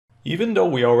Even though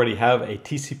we already have a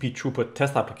TCP throughput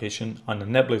test application on the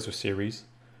NetBlazer series,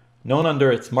 known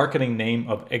under its marketing name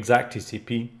of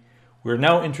ExactTCP, we are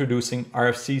now introducing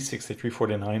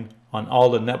RFC6349 on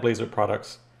all the NetBlazer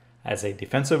products as a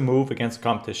defensive move against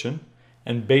competition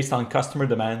and based on customer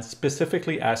demands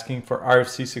specifically asking for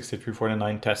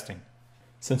RFC6349 testing.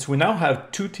 Since we now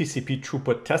have two TCP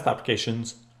throughput test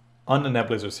applications on the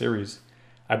NetBlazer series,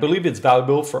 I believe it's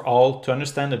valuable for all to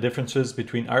understand the differences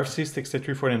between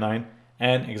RFC6349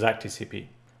 and ExactTCP.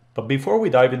 But before we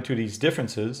dive into these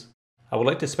differences, I would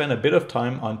like to spend a bit of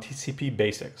time on TCP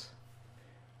basics.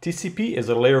 TCP is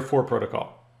a layer 4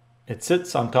 protocol. It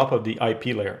sits on top of the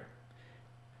IP layer.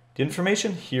 The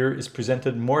information here is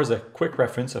presented more as a quick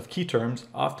reference of key terms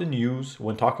often used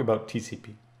when talking about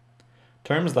TCP.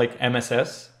 Terms like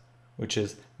MSS, which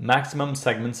is maximum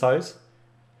segment size.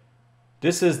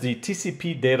 This is the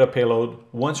TCP data payload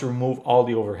once you remove all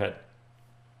the overhead.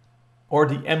 Or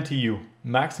the MTU,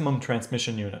 maximum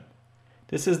transmission unit.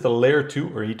 This is the layer 2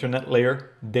 or Ethernet layer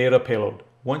data payload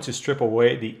once you strip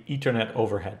away the Ethernet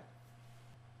overhead.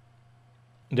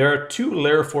 There are two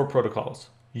layer 4 protocols,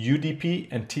 UDP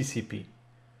and TCP.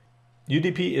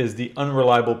 UDP is the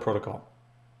unreliable protocol.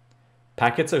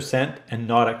 Packets are sent and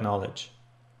not acknowledged.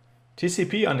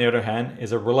 TCP, on the other hand,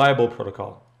 is a reliable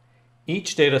protocol.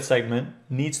 Each data segment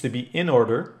needs to be in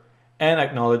order and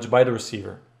acknowledged by the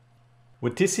receiver.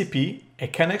 With TCP, a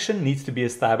connection needs to be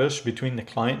established between the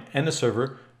client and the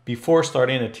server before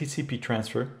starting a TCP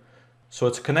transfer, so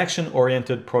it's a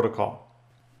connection-oriented protocol.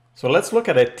 So let's look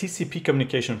at a TCP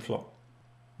communication flow.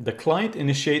 The client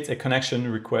initiates a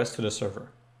connection request to the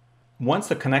server. Once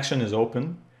the connection is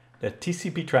open, the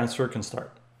TCP transfer can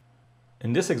start.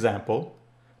 In this example,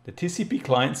 the TCP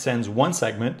client sends one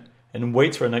segment and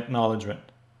waits for an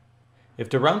acknowledgement. If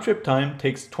the round trip time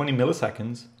takes 20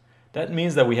 milliseconds, that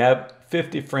means that we have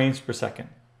 50 frames per second.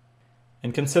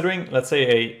 And considering, let's say,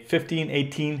 a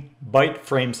 1518 byte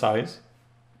frame size,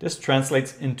 this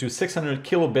translates into 600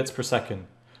 kilobits per second,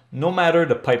 no matter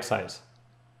the pipe size.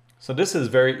 So this is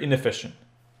very inefficient.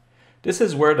 This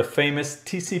is where the famous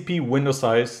TCP window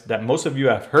size that most of you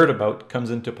have heard about comes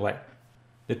into play.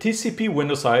 The TCP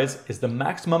window size is the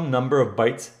maximum number of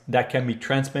bytes that can be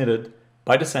transmitted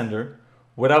by the sender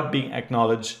without being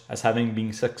acknowledged as having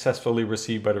been successfully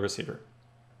received by the receiver.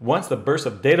 Once the burst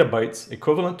of data bytes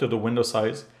equivalent to the window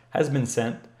size has been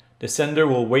sent, the sender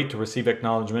will wait to receive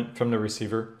acknowledgement from the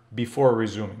receiver before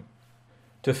resuming.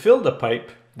 To fill the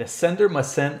pipe, the sender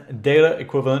must send data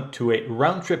equivalent to a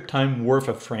round-trip time worth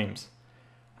of frames,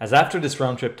 as after this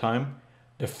round-trip time,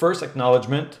 the first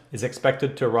acknowledgement is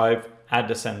expected to arrive at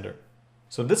the sender.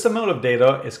 So this amount of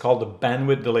data is called the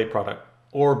bandwidth delay product,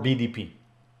 or BDP.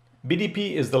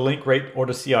 BDP is the link rate, or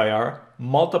the CIR,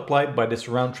 multiplied by this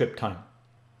round-trip time.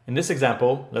 In this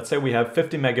example, let's say we have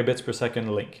 50 megabits per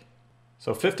second link.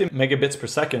 So 50 megabits per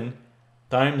second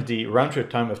times the round-trip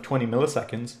time of 20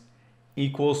 milliseconds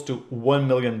equals to 1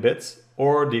 million bits,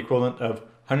 or the equivalent of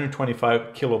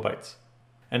 125 kilobytes.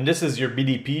 And this is your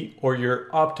BDP, or your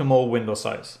optimal window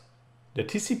size. The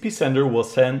TCP sender will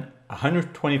send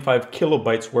 125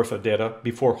 kilobytes worth of data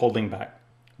before holding back.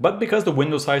 But because the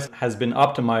window size has been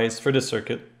optimized for the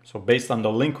circuit, so based on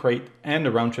the link rate and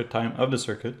the round trip time of the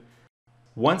circuit,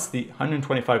 once the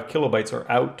 125 kilobytes are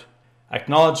out,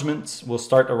 acknowledgements will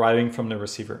start arriving from the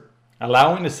receiver,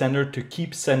 allowing the sender to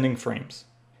keep sending frames.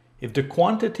 If the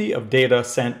quantity of data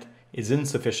sent is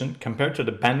insufficient compared to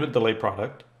the bandwidth delay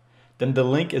product, then the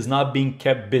link is not being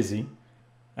kept busy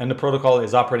and the protocol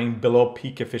is operating below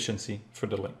peak efficiency for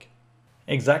the link.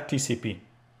 ExactTCP,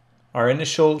 our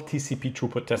initial TCP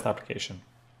throughput test application.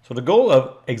 So the goal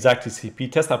of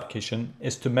ExactTCP test application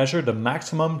is to measure the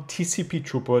maximum TCP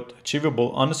throughput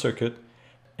achievable on the circuit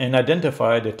and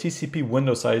identify the TCP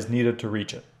window size needed to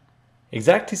reach it.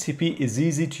 ExactTCP is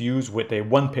easy to use with a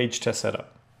one-page test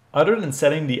setup. Other than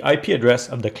setting the IP address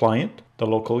of the client, the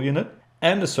local unit,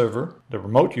 and the server, the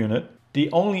remote unit,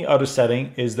 the only other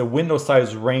setting is the window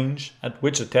size range at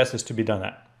which the test is to be done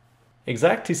at.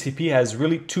 ExactTCP has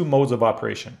really two modes of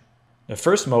operation. The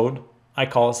first mode I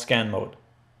call scan mode.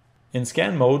 In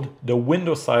scan mode, the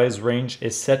window size range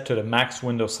is set to the max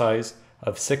window size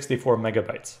of 64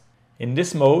 megabytes. In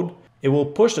this mode, it will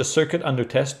push the circuit under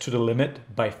test to the limit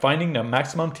by finding the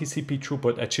maximum TCP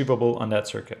throughput achievable on that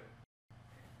circuit.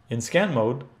 In scan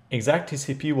mode,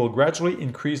 ExactTCP will gradually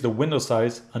increase the window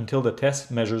size until the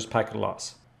test measures packet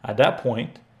loss. At that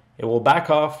point, it will back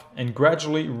off and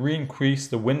gradually re-increase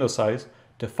the window size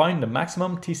to find the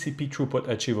maximum TCP throughput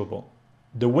achievable.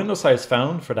 The window size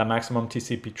found for that maximum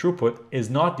TCP throughput is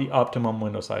not the optimum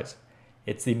window size.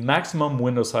 It's the maximum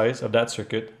window size of that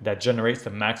circuit that generates the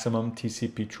maximum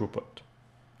TCP throughput.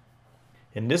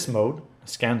 In this mode,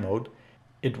 scan mode,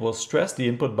 it will stress the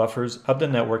input buffers of the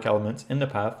network elements in the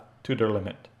path to their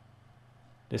limit.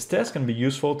 This test can be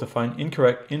useful to find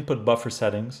incorrect input buffer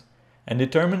settings and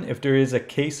determine if there is a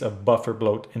case of buffer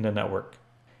bloat in the network.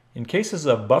 In cases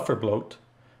of buffer bloat,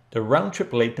 the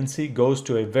round-trip latency goes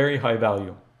to a very high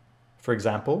value. For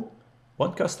example,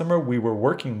 one customer we were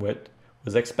working with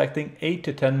was expecting 8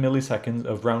 to 10 milliseconds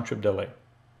of round-trip delay.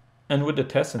 And with the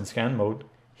test in scan mode,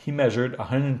 he measured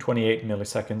 128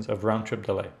 milliseconds of round-trip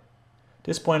delay.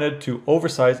 This pointed to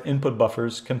oversized input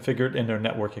buffers configured in their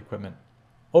network equipment.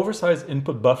 Oversized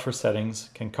input buffer settings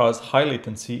can cause high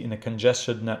latency in a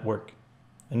congested network,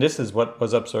 and this is what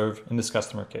was observed in this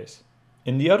customer case.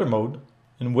 In the other mode,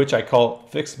 in which I call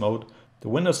fixed mode, the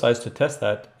window size to test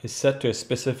that is set to a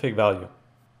specific value.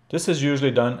 This is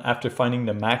usually done after finding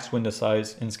the max window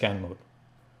size in scan mode.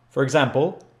 For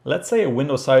example, let's say a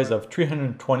window size of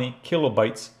 320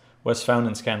 kilobytes was found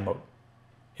in scan mode.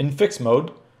 In fixed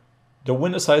mode, the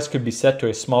window size could be set to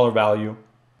a smaller value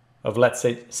of, let's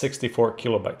say, 64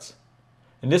 kilobytes.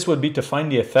 And this would be to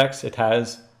find the effects it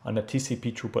has on the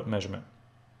TCP throughput measurement.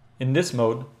 In this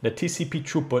mode, the TCP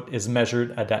throughput is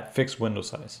measured at that fixed window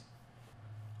size.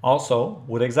 Also,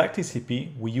 with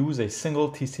ExactTCP, we use a single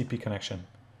TCP connection,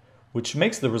 which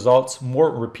makes the results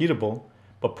more repeatable,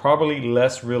 but probably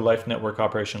less real-life network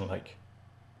operation-like.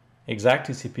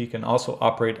 ExactTCP can also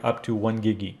operate up to 1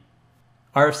 GigE.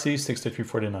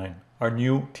 RFC6349, our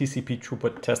new TCP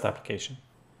throughput test application.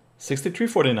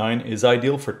 6349 is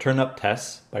ideal for turn-up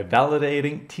tests by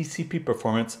validating TCP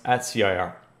performance at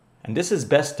CIR. And this is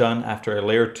best done after a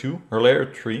layer 2 or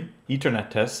layer 3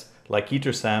 Ethernet test like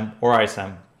EtherSAM or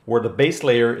ISAM, where the base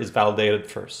layer is validated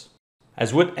first.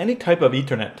 As with any type of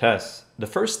Ethernet test, the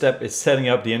first step is setting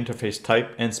up the interface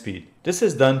type and speed. This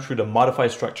is done through the Modify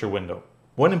Structure window.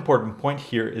 One important point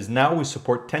here is now we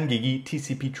support 10 GigE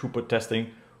TCP throughput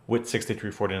testing with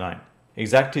 6349.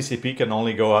 ExactTCP can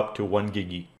only go up to 1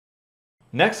 GigE.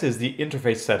 Next is the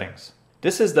interface settings.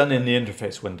 This is done in the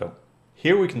interface window.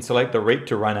 Here we can select the rate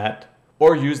to run at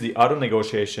or use the auto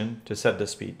negotiation to set the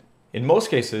speed. In most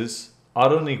cases,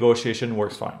 auto negotiation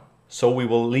works fine, so we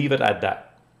will leave it at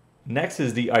that. Next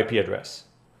is the IP address.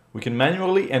 We can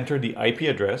manually enter the IP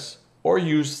address or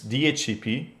use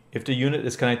DHCP if the unit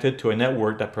is connected to a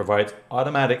network that provides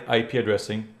automatic IP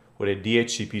addressing with a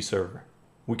DHCP server.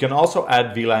 We can also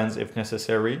add VLANs if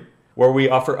necessary, where we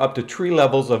offer up to 3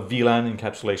 levels of VLAN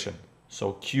encapsulation,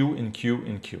 so queue in queue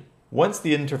in queue. Once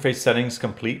the interface settings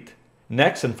complete,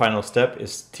 next and final step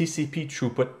is TCP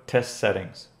throughput test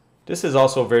settings. This is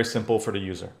also very simple for the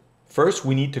user. First,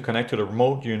 we need to connect to the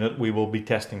remote unit we will be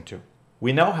testing to.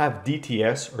 We now have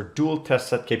DTS or dual test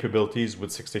set capabilities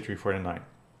with 6349.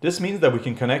 This means that we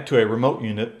can connect to a remote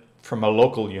unit from a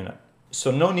local unit. So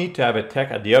no need to have a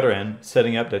tech at the other end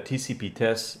setting up the TCP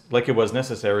tests like it was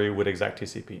necessary with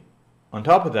ExactTCP. On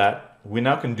top of that, we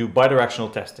now can do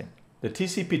bidirectional testing. The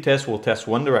TCP test will test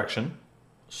one direction,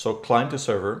 so client to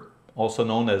server, also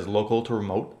known as local to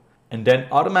remote, and then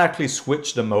automatically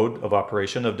switch the mode of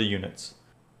operation of the units.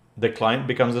 The client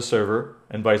becomes the server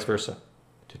and vice versa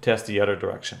to test the other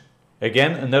direction.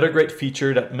 Again, another great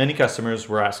feature that many customers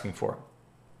were asking for.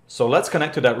 So let's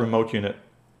connect to that remote unit.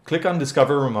 Click on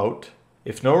Discover Remote.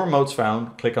 If no remote's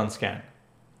found, click on Scan.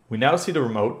 We now see the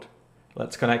remote.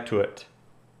 Let's connect to it.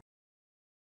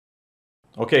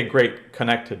 Okay, great,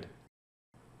 connected.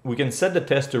 We can set the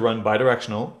test to run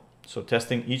bidirectional, so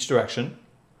testing each direction,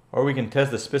 or we can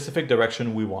test the specific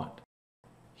direction we want.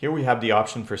 Here we have the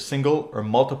option for single or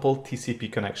multiple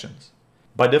TCP connections.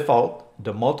 By default,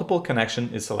 the multiple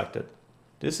connection is selected.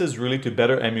 This is really to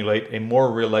better emulate a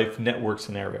more real-life network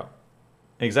scenario.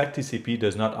 ExactTCP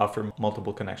does not offer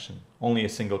multiple connection, only a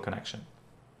single connection.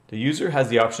 The user has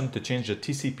the option to change the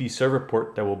TCP server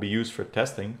port that will be used for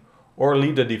testing or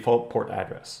leave the default port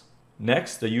address.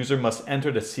 Next, the user must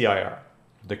enter the CIR,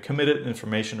 the committed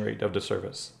information rate of the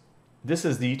service. This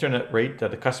is the Ethernet rate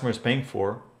that the customer is paying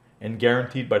for and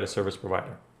guaranteed by the service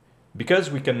provider.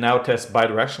 Because we can now test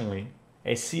bidirectionally,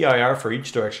 a CIR for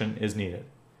each direction is needed.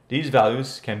 These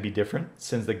values can be different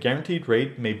since the guaranteed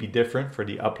rate may be different for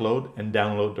the upload and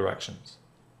download directions.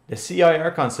 The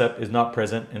CIR concept is not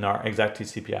present in our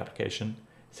ExactTCP application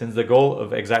since the goal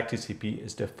of ExactTCP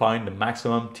is to find the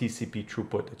maximum TCP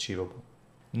throughput achievable.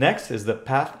 Next is the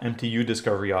Path MTU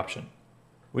Discovery option.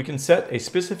 We can set a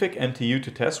specific MTU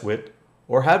to test with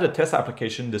or have the test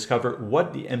application discover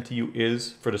what the MTU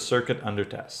is for the circuit under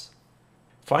test.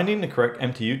 Finding the correct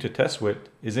MTU to test with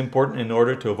is important in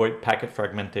order to avoid packet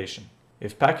fragmentation.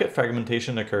 If packet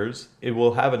fragmentation occurs, it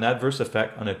will have an adverse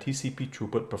effect on the TCP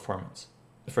throughput performance.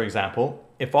 For example,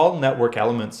 if all network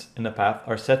elements in the path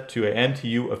are set to a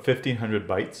MTU of 1500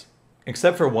 bytes,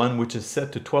 except for one which is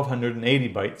set to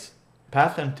 1280 bytes,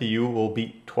 path MTU will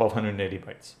be 1280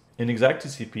 bytes. In exact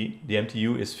TCP, the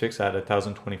MTU is fixed at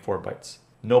 1024 bytes.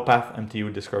 No path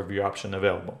MTU discovery option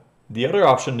available. The other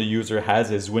option the user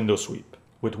has is window sweep.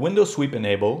 With window sweep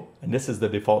enabled, and this is the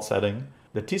default setting,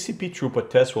 the TCP throughput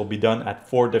test will be done at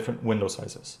 4 different window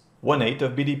sizes: 1/8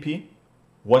 of BDP,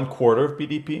 1/4 of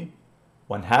BDP,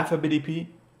 1/2 of BDP,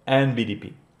 and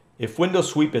BDP. If window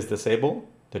sweep is disabled,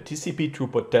 the TCP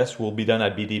throughput test will be done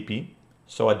at BDP,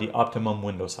 so at the optimum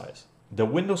window size. The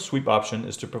window sweep option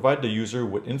is to provide the user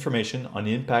with information on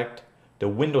the impact the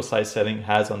window size setting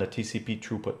has on the TCP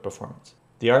throughput performance.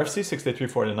 The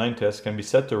RFC6349 test can be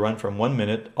set to run from 1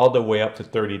 minute all the way up to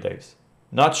 30 days.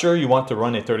 Not sure you want to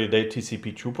run a 30-day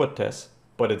TCP throughput test,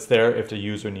 but it's there if the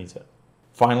user needs it.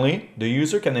 Finally, the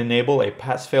user can enable a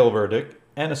pass-fail verdict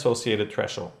and associated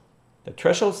threshold. The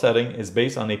threshold setting is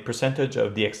based on a percentage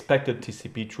of the expected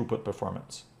TCP throughput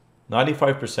performance.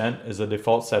 95% is the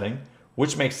default setting,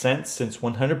 which makes sense since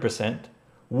 100%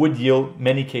 would yield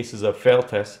many cases of failed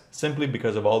tests simply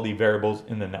because of all the variables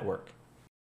in the network.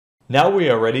 Now we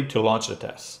are ready to launch the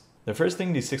tests. The first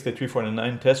thing the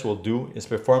 6349 test will do is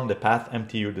perform the path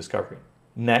MTU discovery.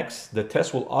 Next, the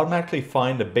test will automatically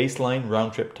find the baseline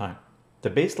round-trip time. The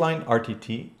baseline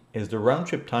RTT is the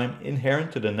round-trip time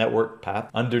inherent to the network path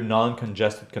under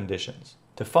non-congested conditions.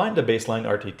 To find the baseline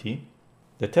RTT,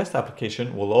 the test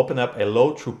application will open up a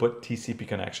low-throughput TCP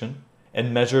connection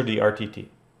and measure the RTT.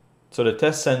 So the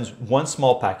test sends one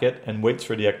small packet and waits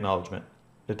for the acknowledgement.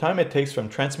 The time it takes from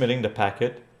transmitting the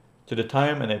packet to the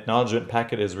time an acknowledgement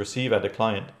packet is received at the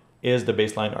client is the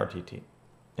baseline RTT.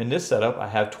 In this setup, I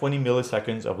have 20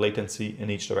 milliseconds of latency in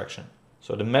each direction.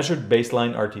 So the measured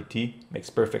baseline RTT makes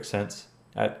perfect sense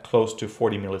at close to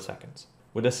 40 milliseconds.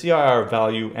 With the CIR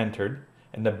value entered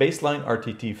and the baseline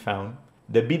RTT found,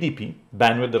 the BDP,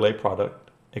 bandwidth delay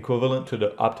product, equivalent to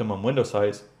the optimum window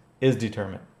size, is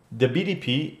determined. The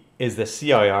BDP is the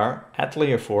CIR at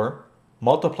layer 4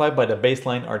 multiplied by the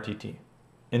baseline RTT.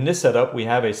 In this setup, we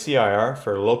have a CIR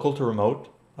for local to remote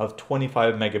of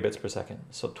 25 megabits per second,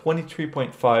 so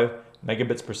 23.5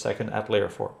 megabits per second at layer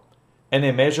 4, and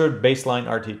a measured baseline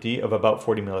RTT of about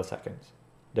 40 milliseconds.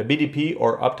 The BDP,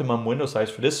 or optimum window size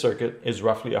for this circuit, is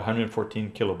roughly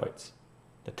 114 kilobytes.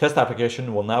 The test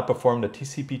application will now perform the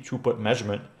TCP throughput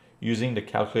measurement using the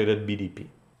calculated BDP.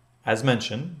 As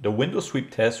mentioned, the window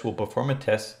sweep test will perform a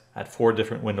test at 4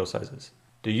 different window sizes.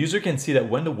 The user can see that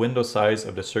when the window size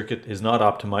of the circuit is not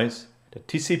optimized, the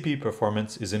TCP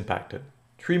performance is impacted.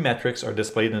 3 metrics are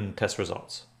displayed in the test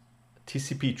results: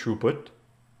 TCP throughput,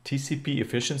 TCP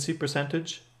efficiency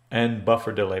percentage, and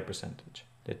buffer delay percentage.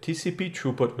 The TCP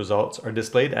throughput results are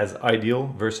displayed as ideal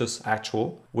versus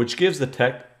actual, which gives the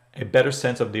tech a better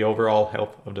sense of the overall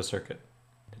health of the circuit.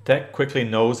 The tech quickly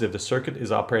knows if the circuit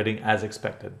is operating as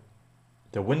expected.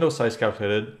 The window size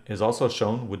calculated is also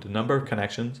shown with the number of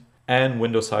connections and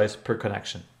window size per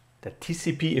connection. The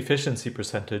TCP efficiency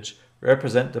percentage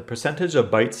represents the percentage of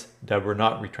bytes that were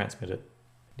not retransmitted.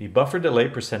 The buffer delay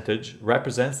percentage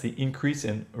represents the increase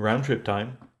in round-trip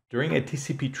time during a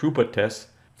TCP throughput test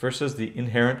versus the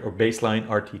inherent or baseline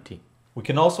RTT. We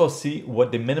can also see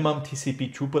what the minimum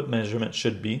TCP throughput measurement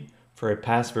should be for a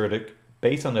pass verdict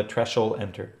based on the threshold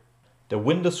entered. The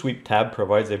window sweep tab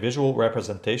provides a visual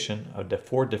representation of the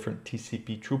 4 different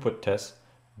TCP throughput tests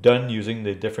done using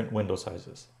the different window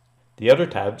sizes. The other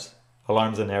tabs,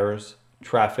 alarms and errors,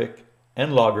 traffic,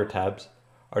 and logger tabs,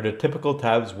 are the typical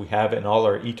tabs we have in all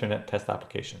our Ethernet test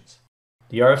applications.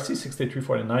 The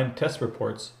RFC6349 test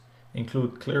reports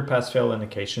include clear pass-fail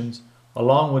indications,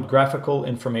 along with graphical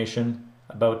information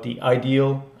about the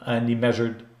ideal and the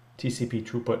measured TCP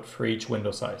throughput for each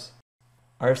window size.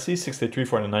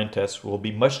 RFC6349 tests will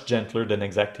be much gentler than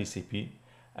exact TCP,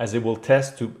 as it will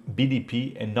test to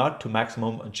BDP and not to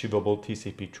maximum achievable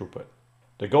TCP throughput.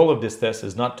 The goal of this test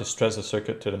is not to stress the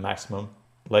circuit to the maximum,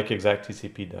 like exact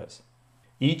TCP does.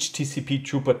 Each TCP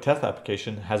throughput test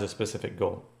application has a specific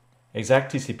goal.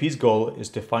 Exact TCP's goal is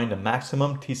to find the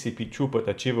maximum TCP throughput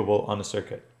achievable on the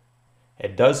circuit.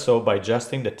 It does so by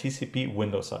adjusting the TCP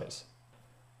window size.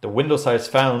 The window size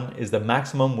found is the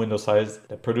maximum window size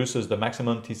that produces the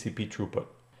maximum TCP throughput.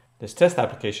 This test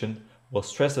application will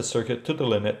stress the circuit to the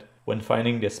limit when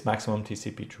finding this maximum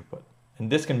TCP throughput. And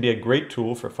this can be a great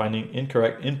tool for finding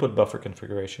incorrect input buffer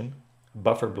configuration,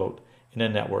 buffer bloat, in a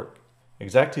network.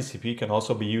 Exact TCP can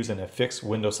also be used in a fixed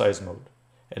window size mode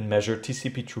and measure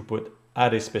TCP throughput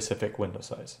at a specific window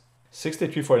size.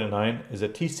 6349 is a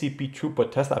TCP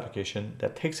throughput test application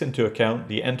that takes into account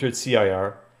the entered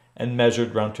CIR and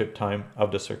measured round-trip time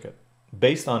of the circuit.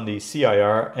 Based on the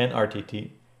CIR and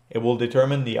RTT, it will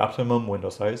determine the optimum window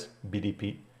size,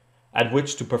 BDP, at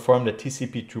which to perform the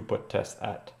TCP throughput test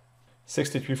at.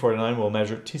 6349 will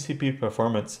measure TCP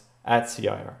performance at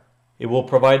CIR. It will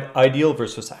provide ideal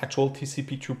versus actual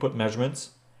TCP throughput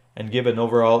measurements and give an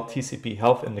overall TCP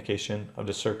health indication of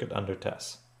the circuit under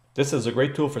test. This is a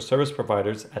great tool for service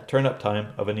providers at turn-up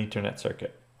time of an Ethernet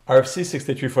circuit.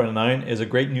 RFC6349 is a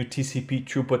great new TCP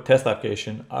throughput test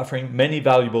application offering many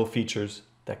valuable features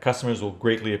that customers will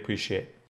greatly appreciate.